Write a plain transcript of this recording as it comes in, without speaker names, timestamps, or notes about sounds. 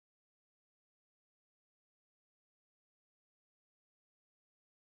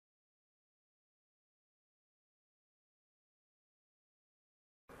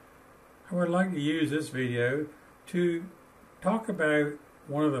I would like to use this video to talk about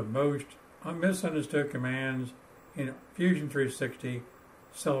one of the most misunderstood commands in Fusion 360,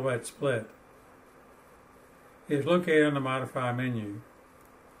 Silhouette Split. It is located on the Modify menu.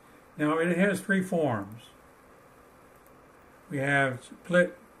 Now it has three forms. We have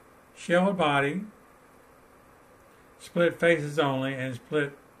split shell body, split faces only, and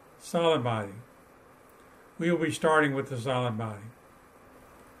split solid body. We will be starting with the solid body.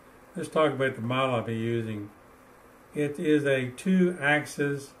 Let's talk about the model I'll be using. It is a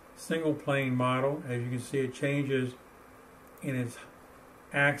 2-axis single plane model. As you can see, it changes in its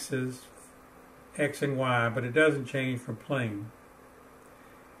axes X and Y, but it doesn't change from plane.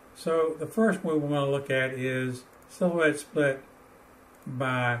 So the first one we want to look at is silhouette split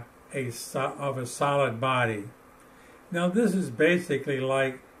by a solid body. Now this is basically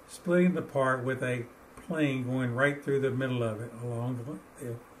like splitting the part with a plane going right through the middle of it along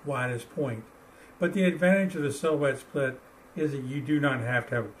the widest point. But the advantage of the silhouette split is that you do not have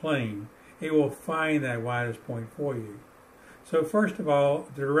to have a plane. It will find that widest point for you. So first of all,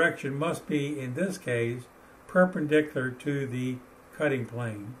 the direction must be, in this case, perpendicular to the cutting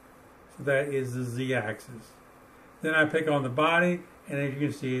plane. So that is the z-axis. Then I pick on the body, and as you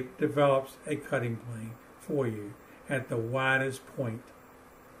can see, it develops a cutting plane for you at the widest point.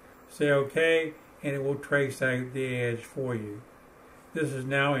 Say OK, and it will trace out the edge for you. This is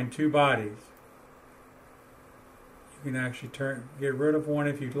now in two bodies. You can actually get rid of one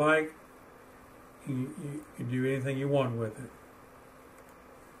if you'd like. You can do anything you want with it.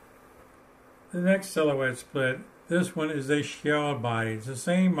 The next silhouette split, this one is a shelled body. It's the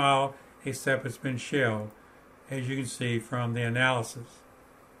same model except it's been shelled, as you can see from the analysis.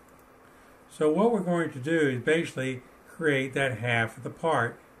 So what we're going to do is basically create that half of the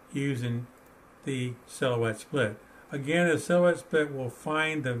part using the silhouette split. Again, the silhouette split will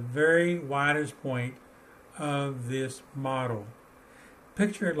find the very widest point of this model.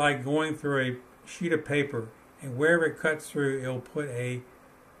 Picture it like going through a sheet of paper, and wherever it cuts through, it'll put a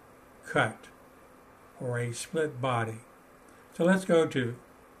cut or a split body. So let's go to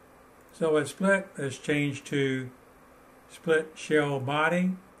silhouette split. Let's change to split shell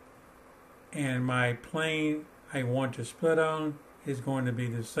body, and my plane I want to split on is going to be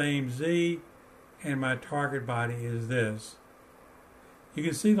the same Z, and my target body is this. You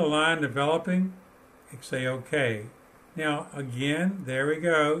can see the line developing. You can say OK. Now again, there we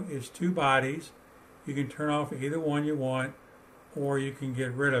go. It's two bodies. You can turn off either one you want, or you can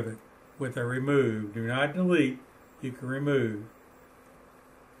get rid of it with a remove. Do not delete. You can remove.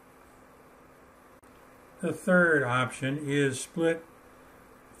 The third option is split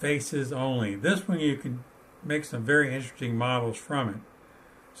faces only. This one you can make some very interesting models from it.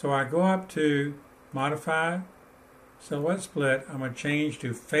 So I go up to Modify, Silhouette Split. I'm going to change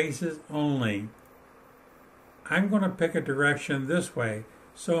to Faces Only. I'm going to pick a direction this way,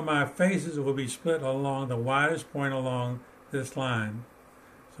 so my faces will be split along the widest point along this line.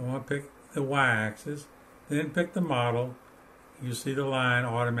 So I'm going to pick the y-axis, then pick the model. You see the line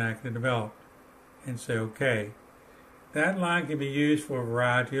automatically developed, and say OK. That line can be used for a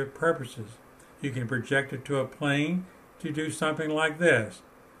variety of purposes. You can project it to a plane to do something like this.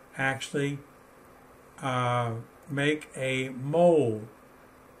 Actually make a mold.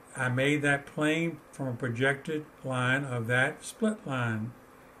 I made that plane from a projected line of that split line,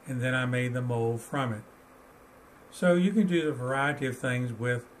 and then I made the mold from it. So you can do a variety of things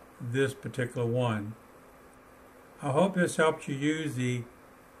with this particular one. I hope this helped you use the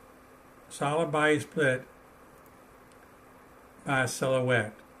solid body split by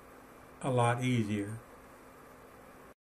silhouette a lot easier.